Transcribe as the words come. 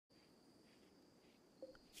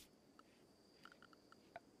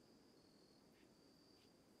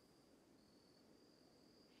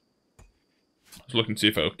I was looking to see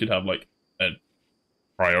if I could have, like, a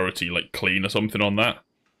priority, like, clean or something on that.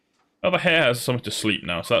 Oh, the hare has something to sleep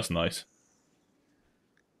now, so that's nice.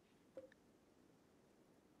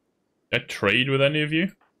 Can I trade with any of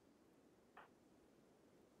you?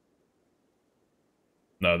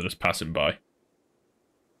 No, they're just passing by.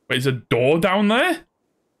 Wait, is a door down there?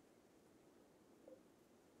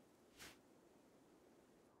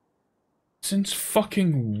 Since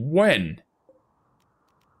fucking when?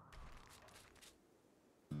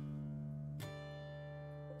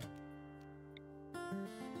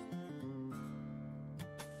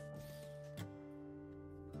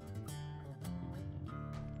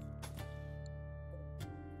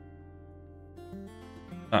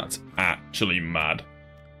 That's actually mad.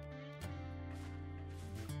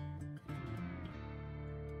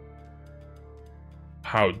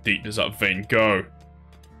 How deep does that vein go?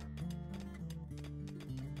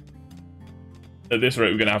 At this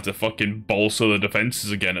rate, we're gonna have to fucking bolster the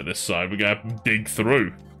defenses again at this side. We're gonna have to dig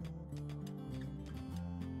through.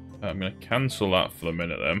 I'm gonna cancel that for the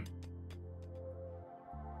minute then.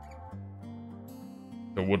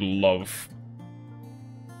 I would love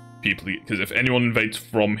people to, because if anyone invades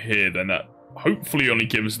from here, then that hopefully only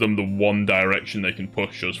gives them the one direction they can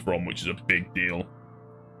push us from, which is a big deal.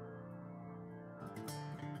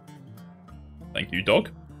 Thank you, dog.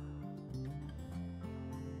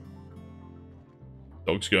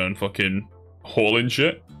 Dog's going fucking hauling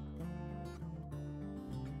shit.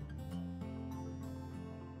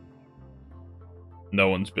 No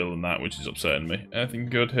one's building that, which is upsetting me. Anything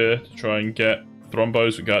good here to try and get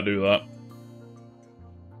thrombos? We can't do that.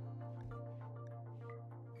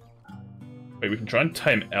 Wait, we can try and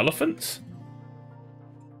tame elephants?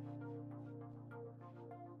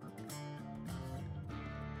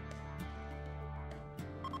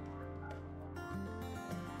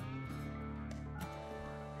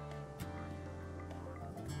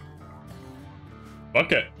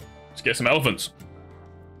 Fuck it. Let's get some elephants.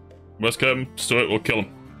 Worst come to it, we'll kill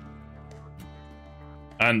them.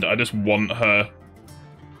 And I just want her...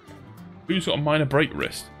 Who's got a minor break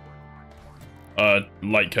wrist?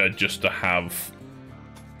 Like her just to have...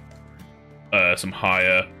 some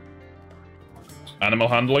higher... animal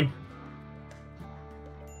handling.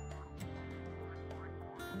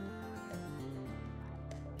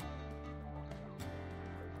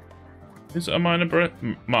 Is it a minor break?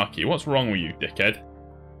 Marky, what's wrong with you, dickhead?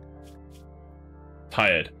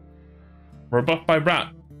 Tired. Rebuffed by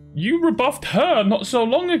Rat. You rebuffed her not so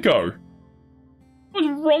long ago. What's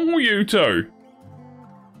wrong with you two?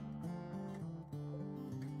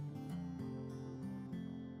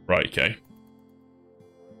 Right, okay.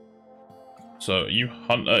 So, you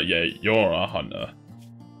hunter? Yeah, you're a hunter.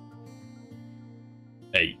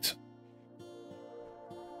 8.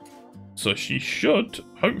 So she should,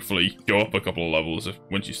 hopefully, go up a couple of levels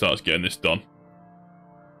when she starts getting this done.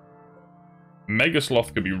 Mega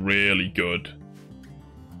Sloth could be really good.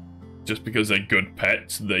 Just because they're good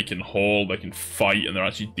pets, they can haul, they can fight, and they're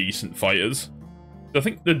actually decent fighters. I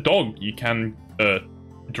think the dog you can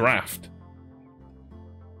draft.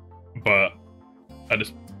 But I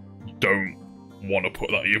just don't want to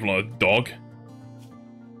put that evil on a dog.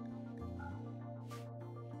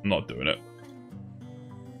 I'm not doing it.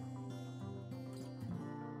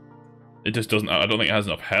 It just doesn't, I don't think it has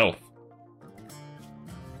enough health.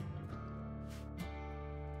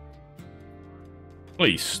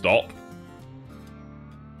 Please stop.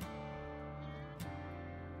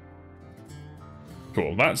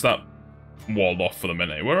 Cool, that's that walled off for the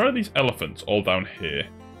minute. Where are these elephants? All down here.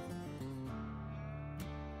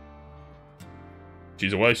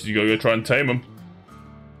 She's away, she's gotta go try and tame them.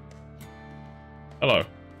 Hello.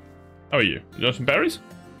 How are you? You want some berries?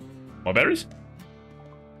 More berries?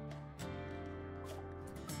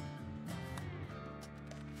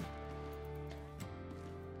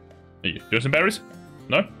 Are you want some berries?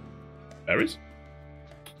 No? Berries?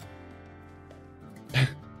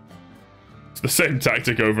 It's the same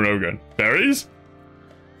tactic over and over again. Berries?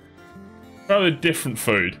 Rather different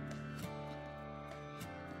food.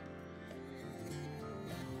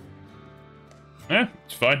 Yeah,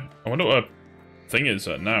 it's fine. I wonder what her thing is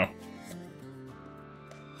now.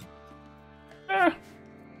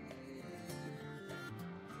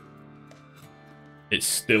 It's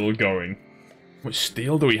still going. Which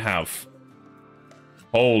steel do we have?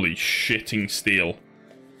 Holy shitting steel.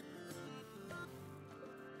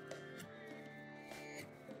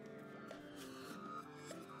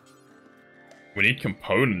 We need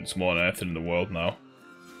components more than anything in the world now.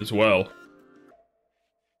 As well.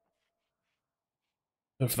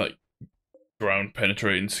 If that ground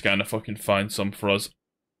penetrating scanner fucking finds some for us.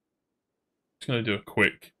 Just gonna do a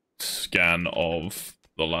quick scan of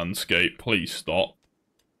the landscape. Please stop.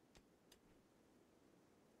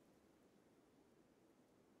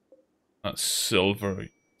 That's silver.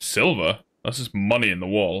 Silver? That's just money in the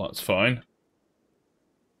wall. That's fine.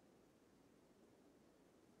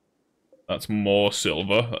 That's more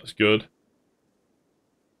silver. That's good.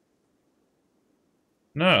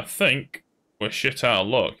 No, I think we're shit out of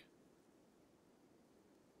luck.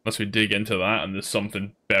 Unless we dig into that and there's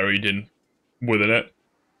something buried in within it.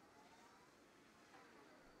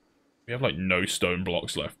 We have like no stone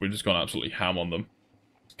blocks left. We've just gone absolutely ham on them.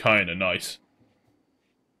 It's kind of nice.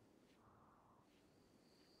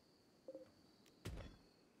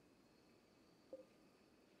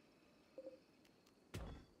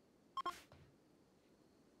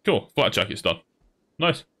 Cool. Flat jacket's done.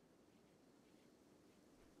 Nice.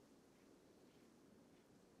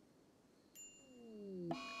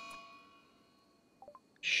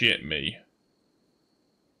 Shit me.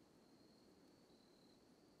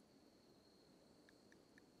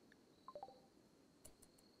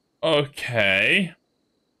 Okay.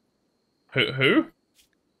 Who?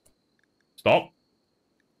 Stop.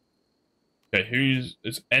 Okay,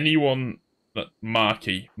 is anyone that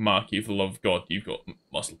Marky, for the love of God, you've got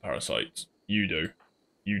muscle parasites. You do.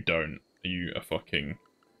 You don't. Are you a fucking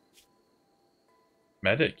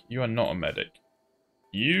medic? You are not a medic.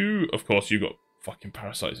 You, of course, you got fucking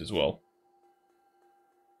parasites as well.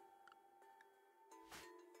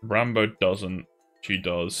 Rambo doesn't. She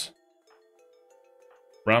does.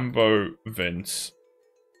 Rambo, Vince,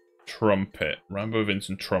 Trumpet. Rambo, Vince,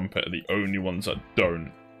 and Trumpet are the only ones that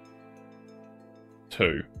don't.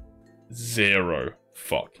 2. 0.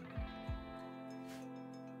 Fuck.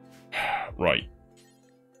 Right.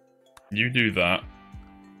 You do that.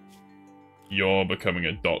 You're becoming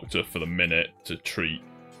a doctor for the minute to treat.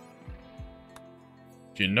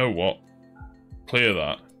 Do you know what? Clear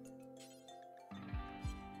that.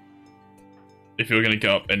 If you're going to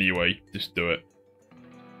get up anyway, just do it.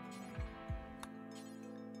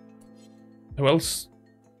 Who else?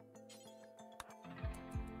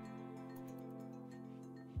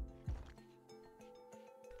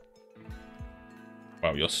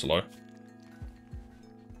 Wow, you're slow.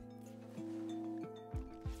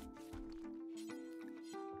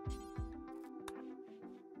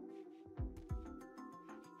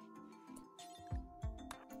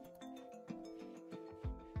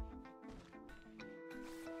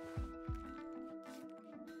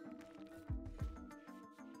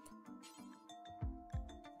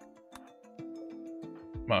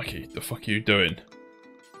 Marky, the fuck are you doing?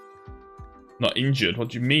 Not injured? What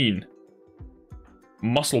do you mean?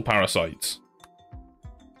 Muscle parasites.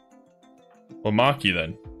 Well, Marky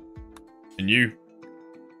then. And you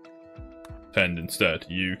tend instead.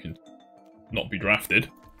 You can not be drafted.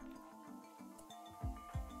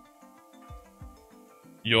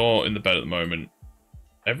 You're in the bed at the moment.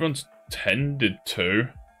 Everyone's tended to.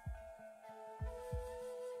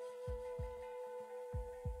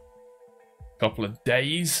 Couple of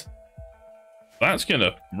days. That's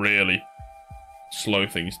gonna really slow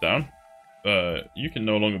things down. You can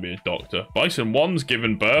no longer be a doctor. Bison 1's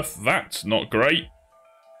given birth. That's not great.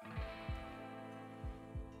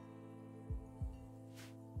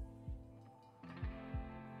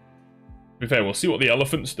 To be fair, we'll see what the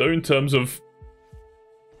elephants do in terms of...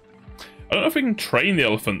 I don't know if we can train the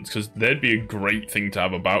elephants, because they'd be a great thing to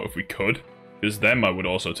have about if we could. Because them I would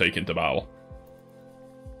also take into battle.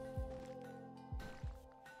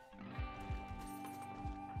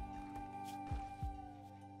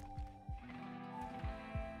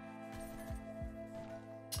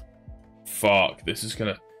 Fuck, this is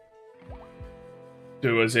gonna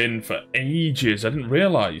do us in for ages. I didn't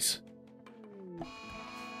realise.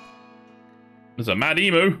 There's a mad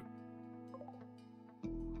emu.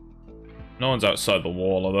 No one's outside the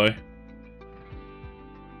wall, are they?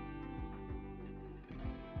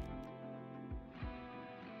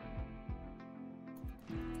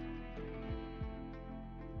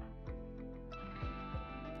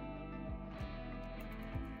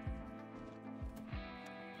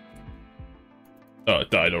 Oh, it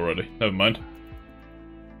died already. Never mind.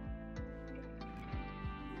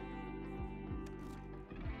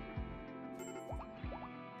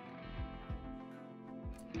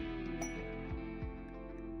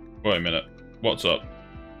 Wait a minute. What's up?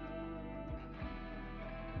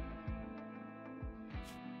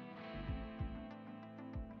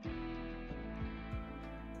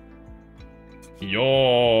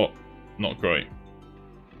 You're not great.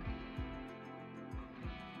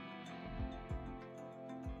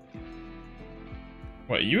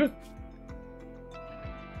 Wait, are you a...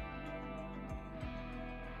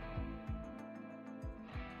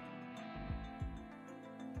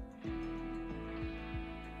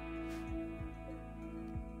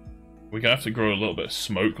 We're gonna have to grow a little bit of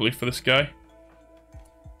smoke leaf for this guy.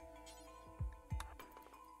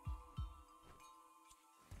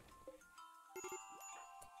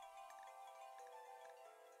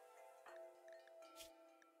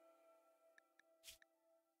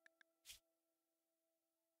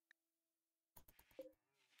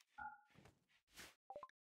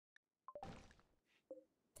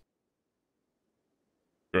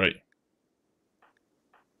 Great.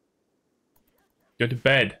 Go to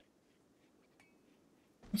bed.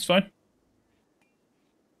 That's fine.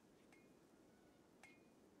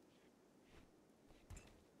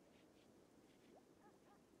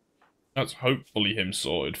 That's hopefully him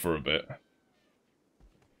sorted for a bit.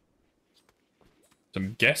 So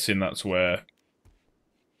I'm guessing that's where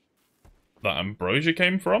that ambrosia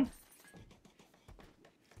came from.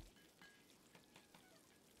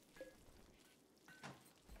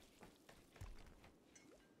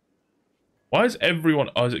 Why is everyone...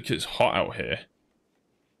 Oh, is it 'cause it's hot out here?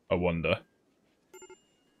 I wonder.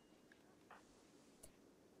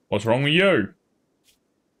 What's wrong with you?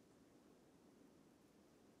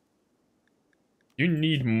 You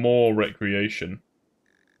need more recreation.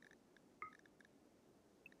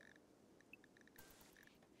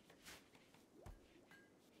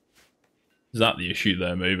 Is that the issue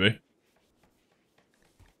there, maybe?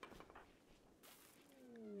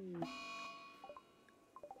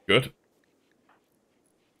 Good.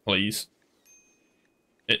 Please.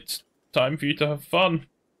 It's time for you to have fun.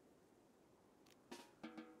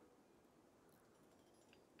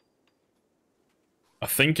 I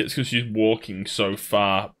think it's because she's walking so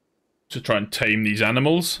far to try and tame these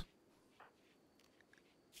animals.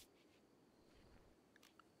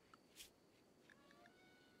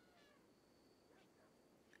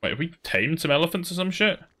 Wait, have we tamed some elephants or some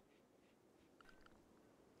shit?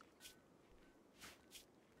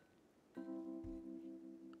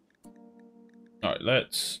 Alright,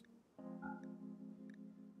 let's...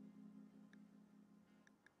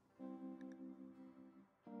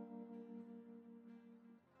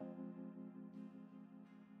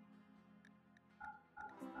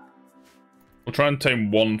 We'll try and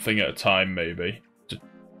tame one thing at a time, maybe. To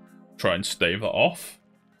try and stave that off.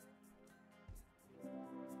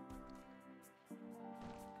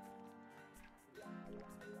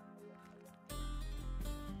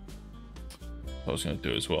 I was going to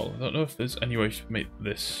do as well. I don't know if there's any way to make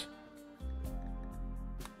this...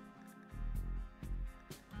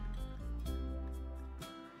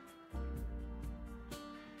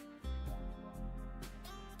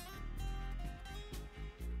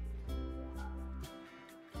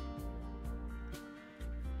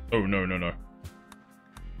 Oh, no, no, no.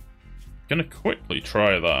 Gonna quickly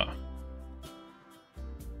try that.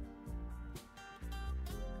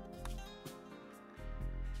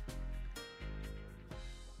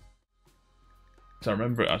 So I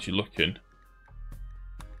remember it actually looking.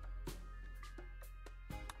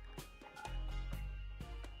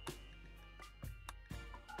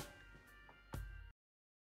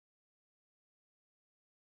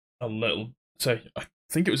 A little, say, I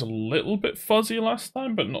think it was a little bit fuzzy last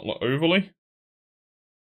time, but not like overly.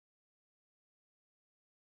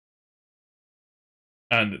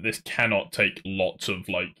 And this cannot take lots of,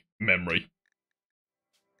 like, memory.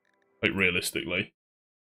 Like, realistically.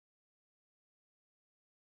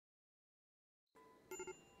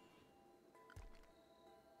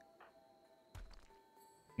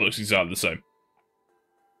 Looks exactly the same.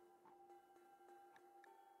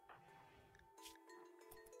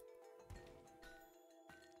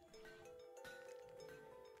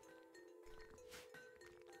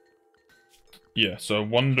 Yeah, so I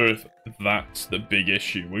wonder if that's the big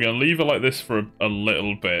issue. We're going to leave it like this for a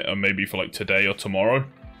little bit, and maybe for like today or tomorrow.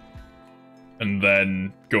 And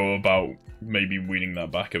then go about maybe weaning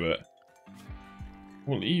that back a bit.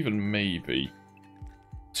 Well, even maybe.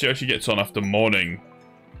 See how she gets on after morning.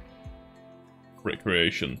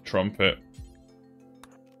 Recreation, trumpet.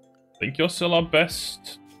 Think you're still our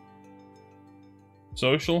best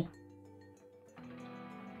social?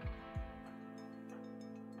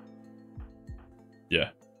 Yeah.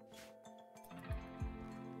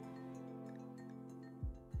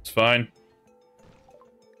 It's fine.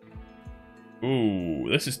 Ooh,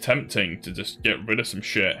 this is tempting to just get rid of some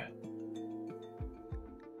shit.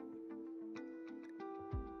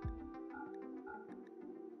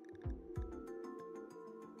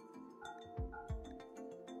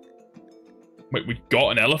 Wait, we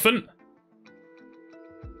got an elephant?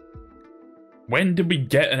 When did we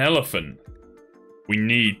get an elephant? We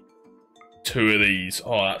need 2 of these.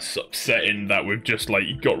 Oh, that's upsetting that we've just, like,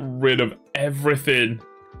 got rid of everything. Do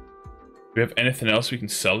we have anything else we can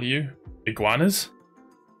sell you? Iguanas?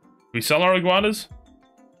 we sell our iguanas?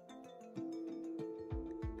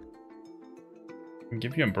 I can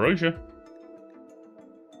give you ambrosia.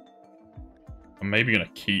 I'm maybe gonna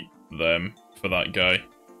keep them for that guy.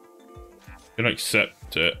 Gonna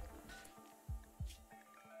accept it.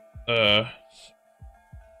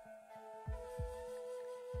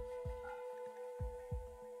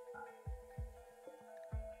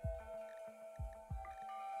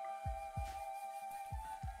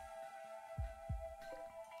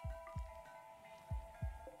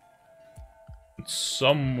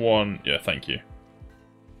 Someone... Yeah, thank you.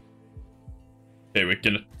 Okay, we're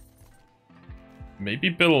gonna... maybe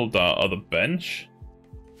build our other bench?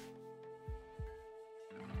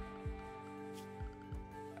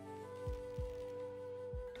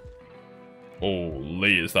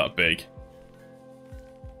 Holy, is that big.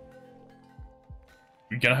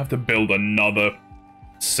 We're gonna have to build another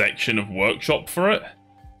section of workshop for it?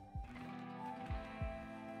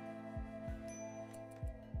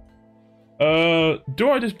 Do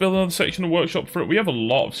I just build another section of workshop for it? We have a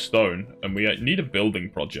lot of stone, and we need a building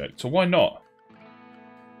project, so why not?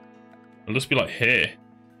 It'll just be like here.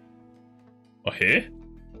 Or here?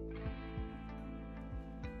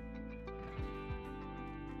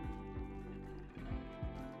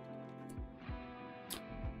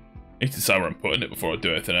 I need to decide where I'm putting it before I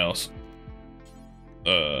do anything else.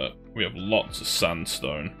 We have lots of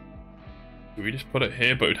sandstone. Do we just put it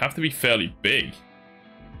here? But it would have to be fairly big.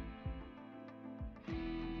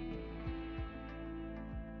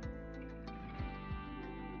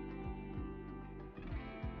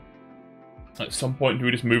 At some point, do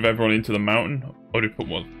we just move everyone into the mountain? Or do we put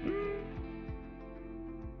one?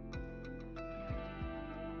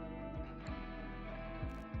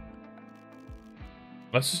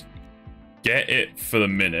 Let's just get it for the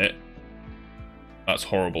minute. That's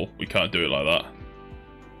horrible. We can't do it like that.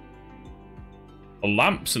 A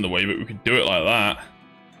lamp's in the way, but we could do it like that.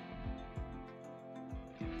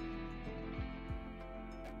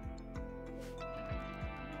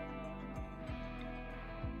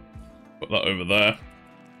 Put that over there.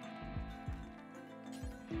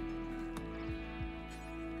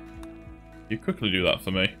 You quickly do that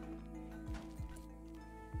for me.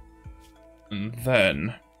 And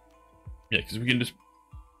then... yeah, because we can just...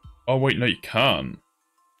 oh, wait, no, you can't.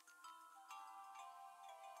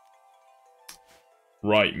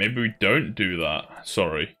 Right, maybe we don't do that.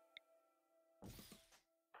 Sorry.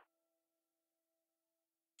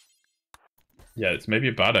 Yeah, it's maybe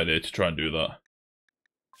a bad idea to try and do that.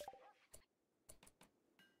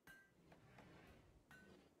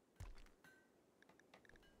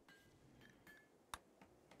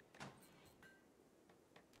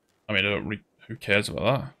 I mean, I don't really... who cares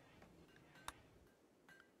about that?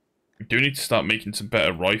 We do need to start making some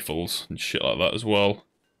better rifles and shit like that as well.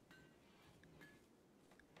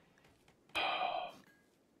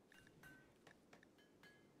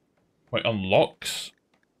 Wait, unlocks?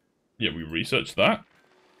 Yeah, we researched that.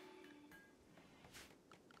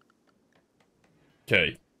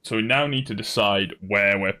 Okay, so we now need to decide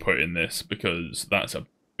where we're putting this, because that's a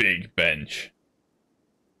big bench.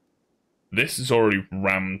 This is already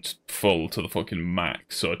rammed full to the fucking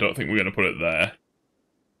max, so I don't think we're going to put it there.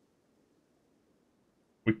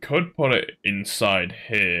 We could put it inside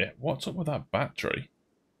here. What's up with that battery?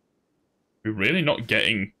 We're really not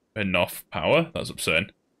getting enough power? That's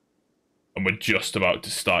upsetting. And we're just about to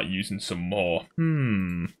start using some more.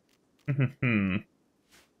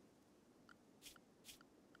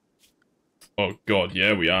 Oh god,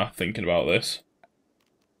 yeah, we are thinking about this.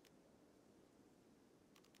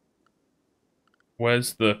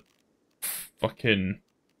 Where's the fucking...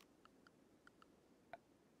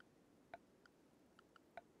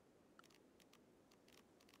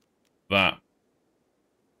 that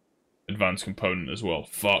advanced component as well?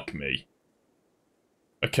 Fuck me.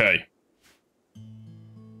 Okay.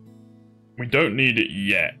 We don't need it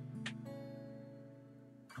yet.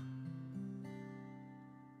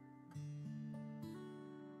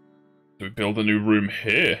 Do we build a new room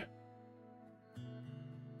here?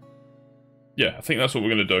 Yeah, I think that's what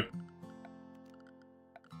we're going to do.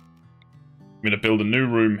 I'm going to build a new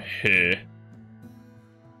room here.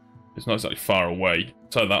 It's not exactly far away.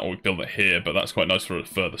 So that or we build it here, but that's quite nice for a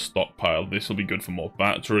further stockpile. This will be good for more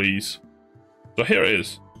batteries. So here it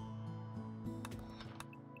is.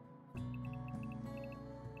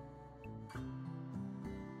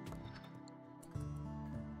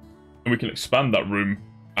 And we can expand that room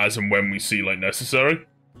as and when we see like necessary.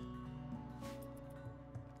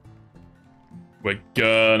 We're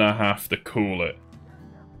gonna have to cool it.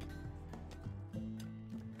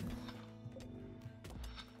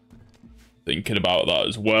 Thinking about that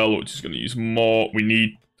as well, which is gonna use more. We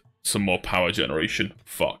need some more power generation.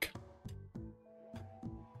 Fuck.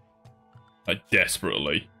 I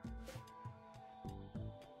desperately.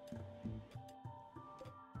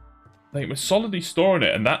 Like, we're solidly storing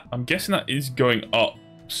it, and that, I'm guessing that is going up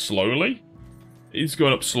slowly? It is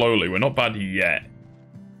going up slowly. We're not bad yet.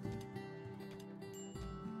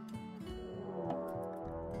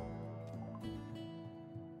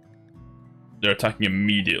 They're attacking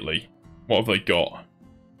immediately. What have they got?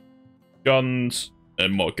 Guns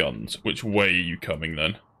and more guns. Which way are you coming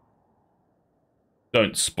then?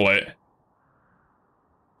 Don't split.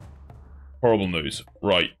 Horrible news.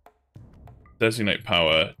 Right. Designate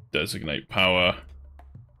power. Designate power.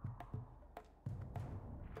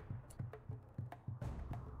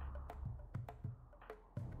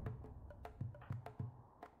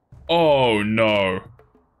 Oh no.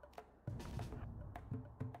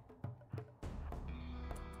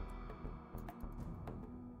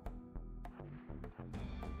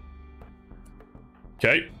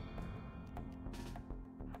 Okay.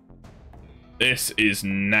 This is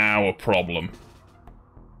now a problem.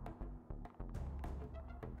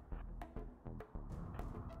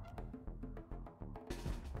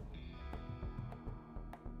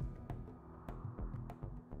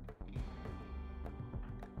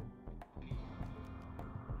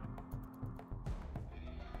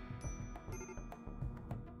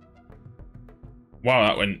 Wow,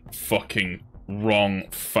 that went fucking wrong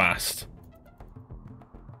fast.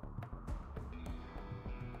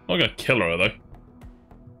 Not gonna kill her, are they?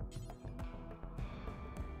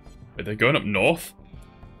 Wait, they're going up north?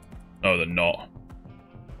 No, they're not.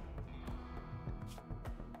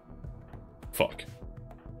 Fuck.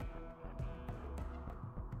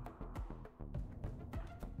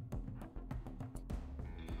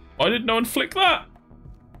 Why did no one flick that?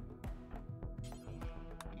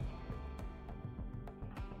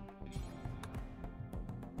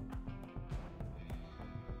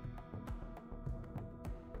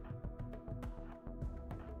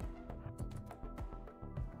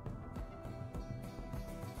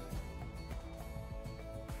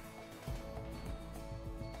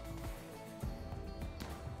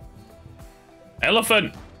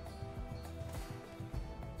 Elephant!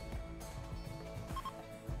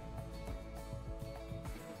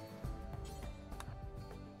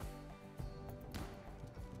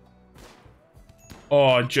 Oh,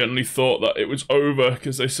 I genuinely thought that it was over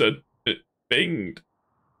because they said it binged.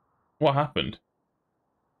 What happened?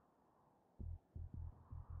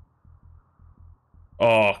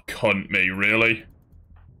 Oh, cunt me, really?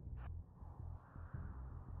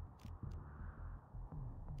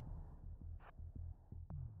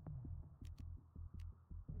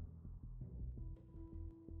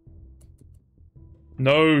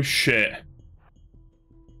 No shit.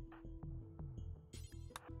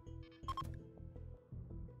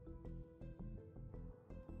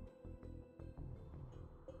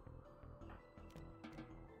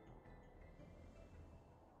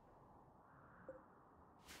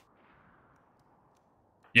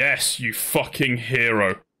 Yes, you fucking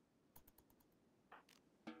hero.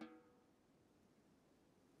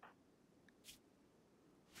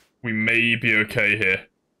 We may be okay here.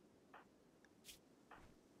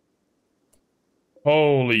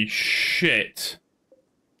 Holy shit.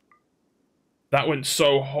 That went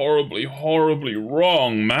so horribly, horribly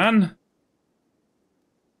wrong, man.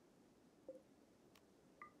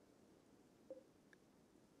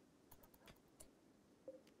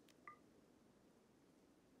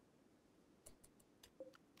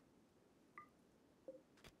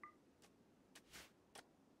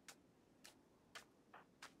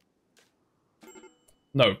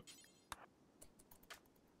 No.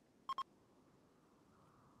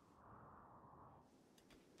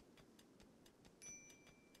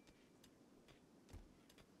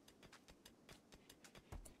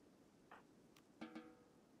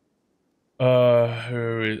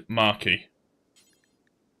 Who is Marky?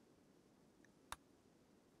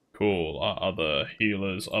 Cool. Other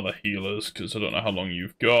healers, because I don't know how long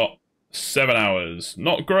you've got. 7 hours.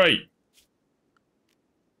 Not great.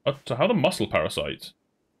 So how the muscle parasites?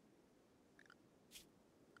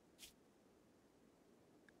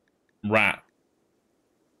 Rat.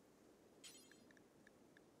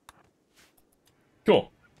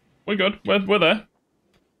 Cool. We're good. We're there.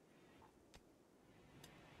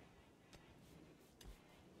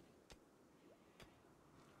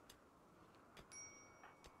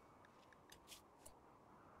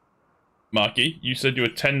 Marky, you said you were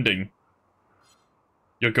tending.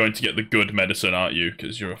 You're going to get the good medicine, aren't you?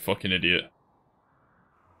 Because you're a fucking idiot.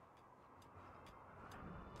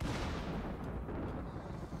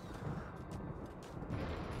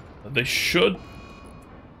 They should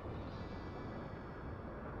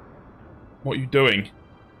What are you doing?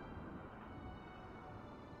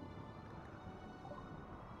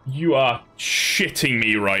 You are shitting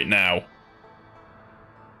me right now.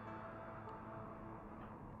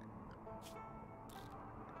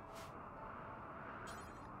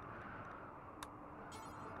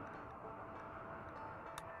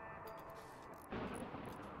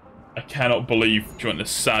 I cannot believe she went to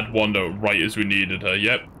sad wander right as we needed her.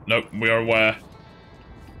 Yep, nope, we are aware.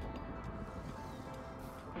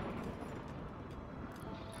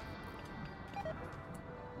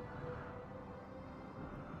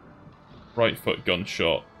 Right foot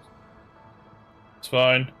gunshot. It's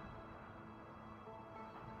fine.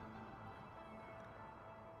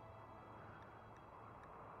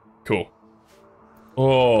 Cool.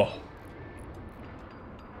 Oh.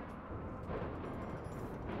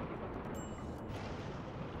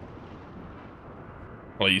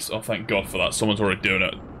 Please. Oh, thank God for that. Someone's already doing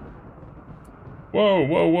it. Whoa,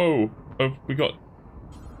 whoa, whoa. Have we got...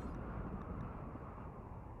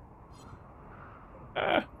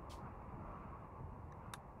 Ah.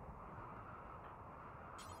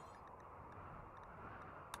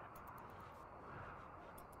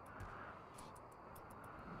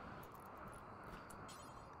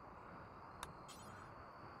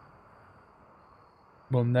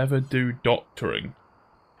 We'll never do doctoring.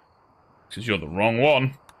 Because you're the wrong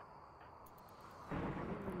one.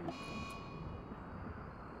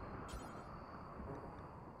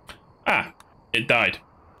 Ah, it died.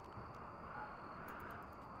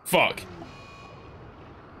 Fuck.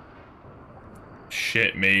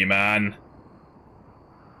 Shit me, man.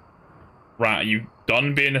 Right, are you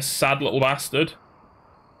done being a sad little bastard?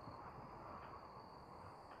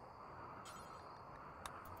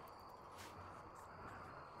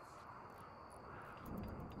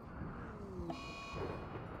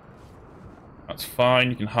 That's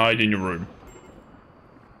fine, you can hide in your room.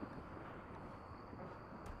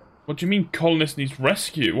 What do you mean colonist needs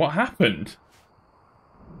rescue? What happened?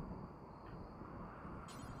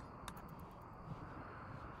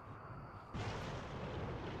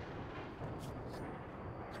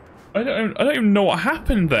 I don't even know what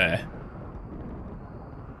happened there.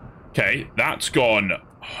 Okay, that's gone...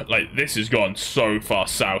 Like, this has gone so far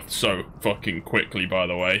south so fucking quickly, by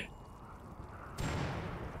the way.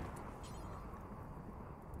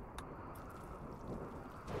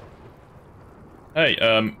 Hey,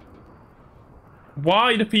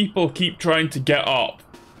 why do people keep trying to get up?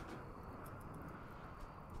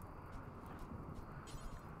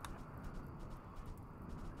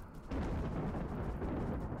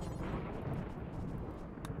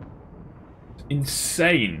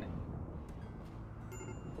 Insane.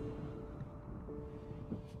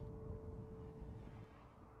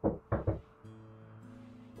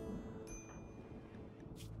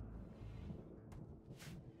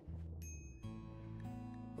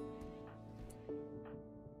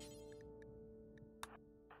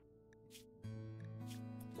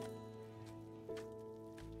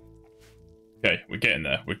 Okay, we're getting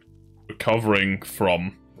there. We're recovering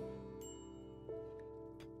from...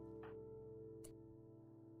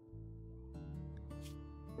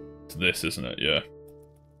 to this, isn't it? Yeah.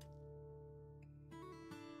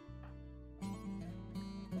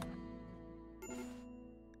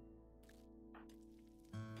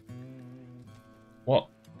 What?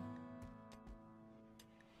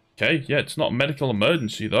 Okay, yeah, it's not a medical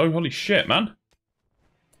emergency, though. Holy shit, man.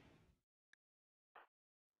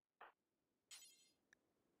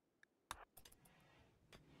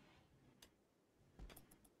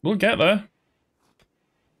 We'll get there.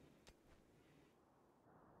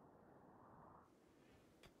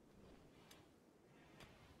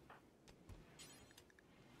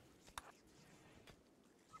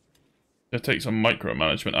 It takes some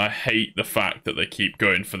micromanagement. I hate the fact that they keep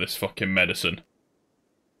going for this fucking medicine.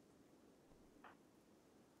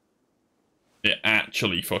 It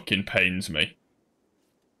actually fucking pains me.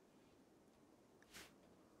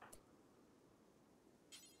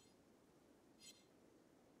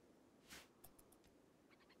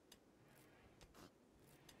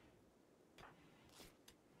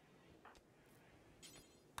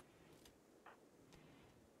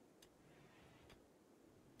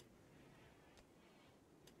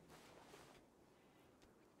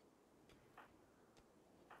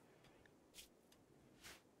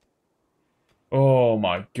 Oh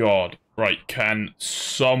my god. Right, can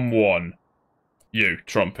someone... You,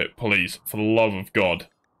 Trumpet, please, for the love of God.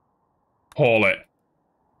 Haul it.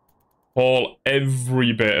 Haul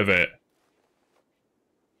every bit of it.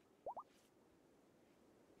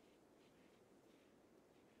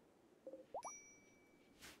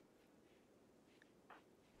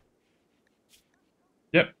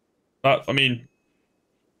 Yep. That, I mean,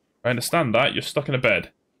 I understand that. You're stuck in a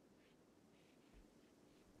bed.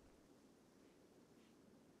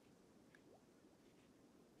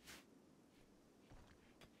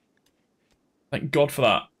 Thank God for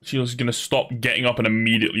that. She was going to stop getting up and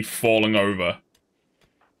immediately falling over.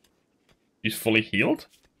 She's fully healed?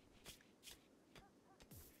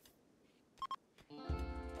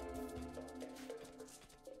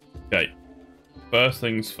 Okay. First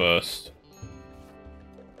things first.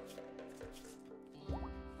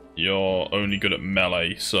 You're only good at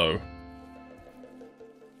melee, so...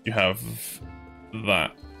 You have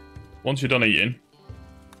that. Once you're done eating,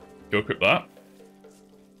 go equip that.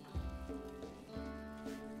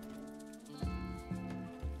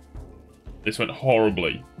 This went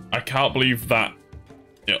horribly. I can't believe that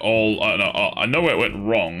it all... I know it went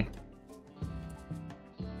wrong.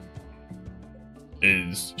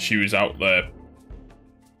 Is she was out there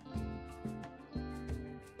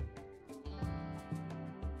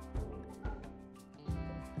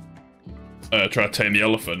trying to tame the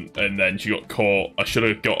elephant, and then she got caught. I should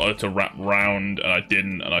have got her to wrap round, and I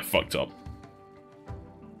didn't, and I fucked up.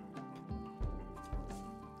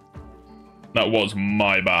 That was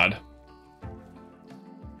my bad.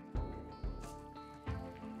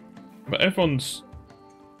 But everyone's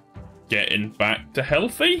getting back to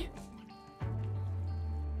healthy?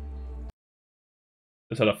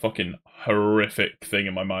 Just had a fucking horrific thing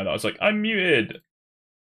in my mind. I was like, I'm muted.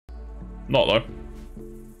 Not though.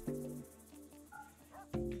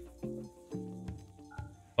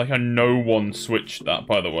 Like, I know one switched that,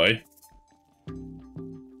 by the way.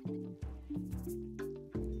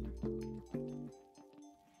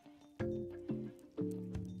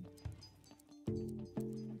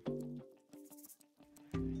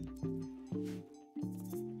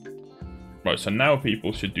 Right, so now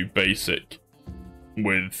people should do basic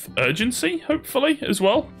with urgency, hopefully, as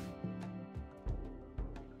well.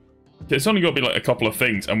 It's only got to be like a couple of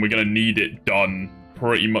things, and we're going to need it done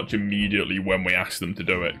pretty much immediately when we ask them to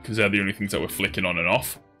do it, because they're the only things that we're flicking on and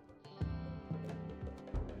off.